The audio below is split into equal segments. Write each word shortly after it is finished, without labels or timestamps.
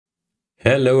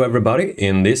Hello everybody,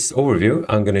 in this overview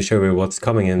I'm going to show you what's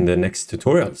coming in the next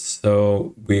tutorials.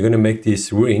 So we're going to make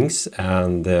these rings,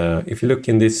 and if you look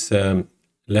in this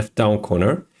left down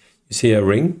corner you see a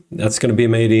ring that's going to be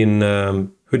made in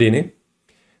Houdini.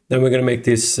 Then we're going to make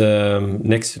this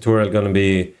next tutorial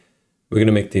we're going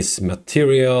to make this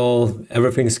material.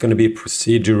 Everything's going to be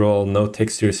procedural, no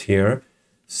textures here.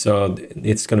 So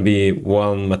it's going to be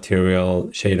one material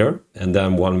shader and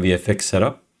then one VFX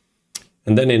setup.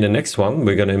 And then in the next one,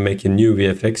 we're going to make a new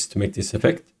VFX to make this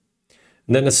effect.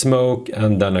 And then a smoke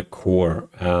and then a core.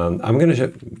 And I'm going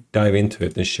to dive into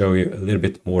it and show you a little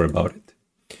bit more about it.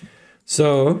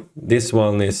 So this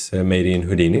one is made in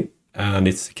Houdini, and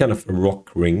it's kind of a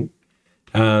rock ring.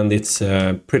 And it's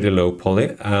pretty low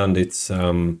poly, and it's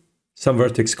some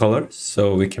vertex color,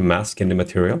 so we can mask in the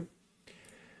material.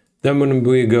 Then when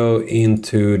we go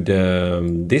into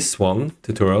this one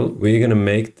tutorial, we're going to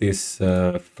make this,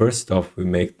 first off, we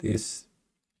make this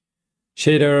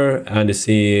shader, and you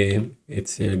see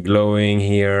it's glowing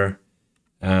here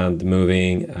and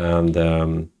moving, and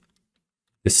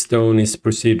the stone is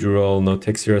procedural, no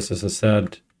textures as I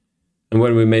said. And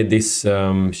when we made this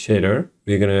shader,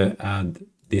 we're going to add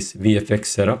this VFX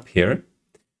setup here.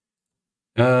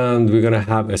 And we're going to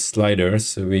have a slider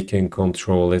so we can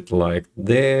control it like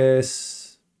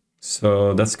this.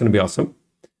 So that's going to be awesome.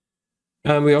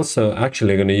 And we also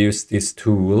actually going to use this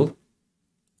tool,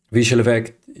 Visual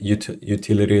Effect,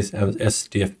 Utilities, and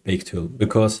SDF Bake Tool,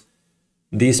 because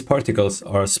these particles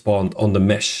are spawned on the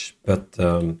mesh, but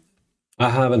I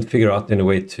haven't figured out any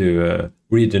way to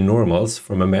read the normals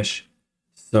from a mesh.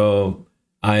 So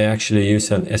I actually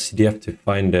use an SDF to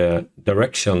find the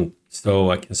direction,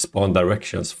 so I can spawn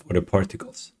directions for the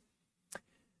particles.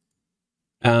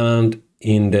 And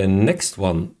in the next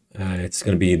one, it's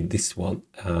going to be this one.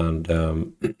 And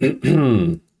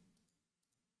I'm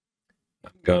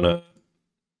gonna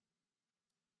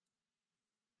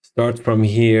start from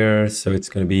here. So it's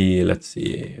going to be, let's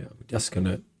see, I'm just going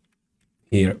to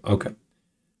here. Okay.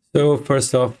 So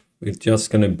first off, we're just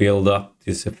going to build up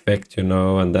this effect,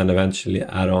 and then eventually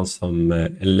add on some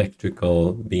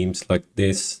electrical beams like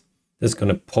this. That's going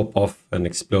to pop off and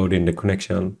explode in the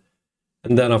connection.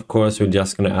 And then, of course, we're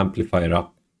just going to amplify it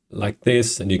up like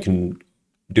this. And you can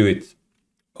do it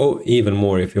even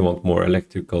more if you want more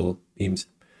electrical beams.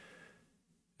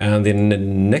 And in the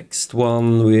next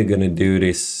one, we're going to do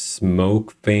this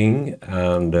smoke thing.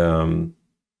 And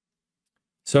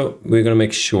so we're going to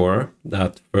make sure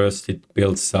that first it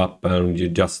builds up and you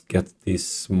just get these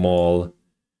small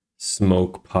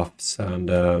smoke puffs. And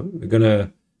I'm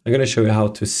going to show you how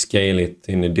to scale it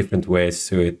in a different ways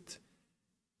so it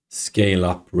scale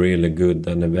up really good.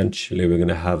 And eventually we're going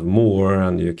to have more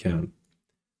and you can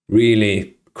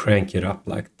really crank it up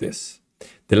like this.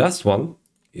 The last one,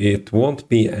 it won't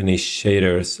be any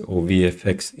shaders or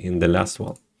VFX in the last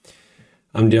one.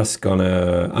 I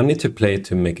need to play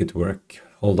to make it work.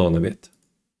 Hold on a bit.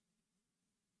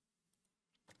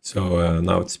 So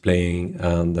now it's playing,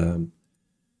 and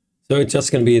so it's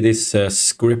just going to be this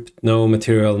script, no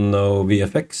material, no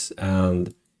VFX.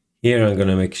 And here I'm going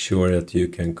to make sure that you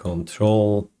can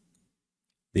control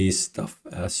this stuff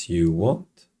as you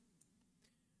want.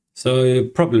 So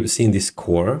you've probably seen this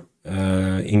core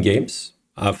in games.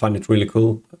 I find it really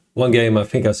cool. One game I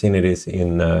think I've seen it is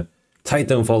in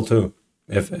Titanfall 2,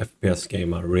 FPS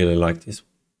game. I really like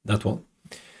that one.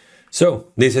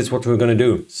 So this is what we're going to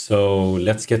do. So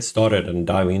let's get started and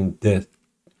dive into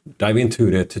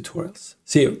the tutorials.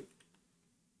 See you.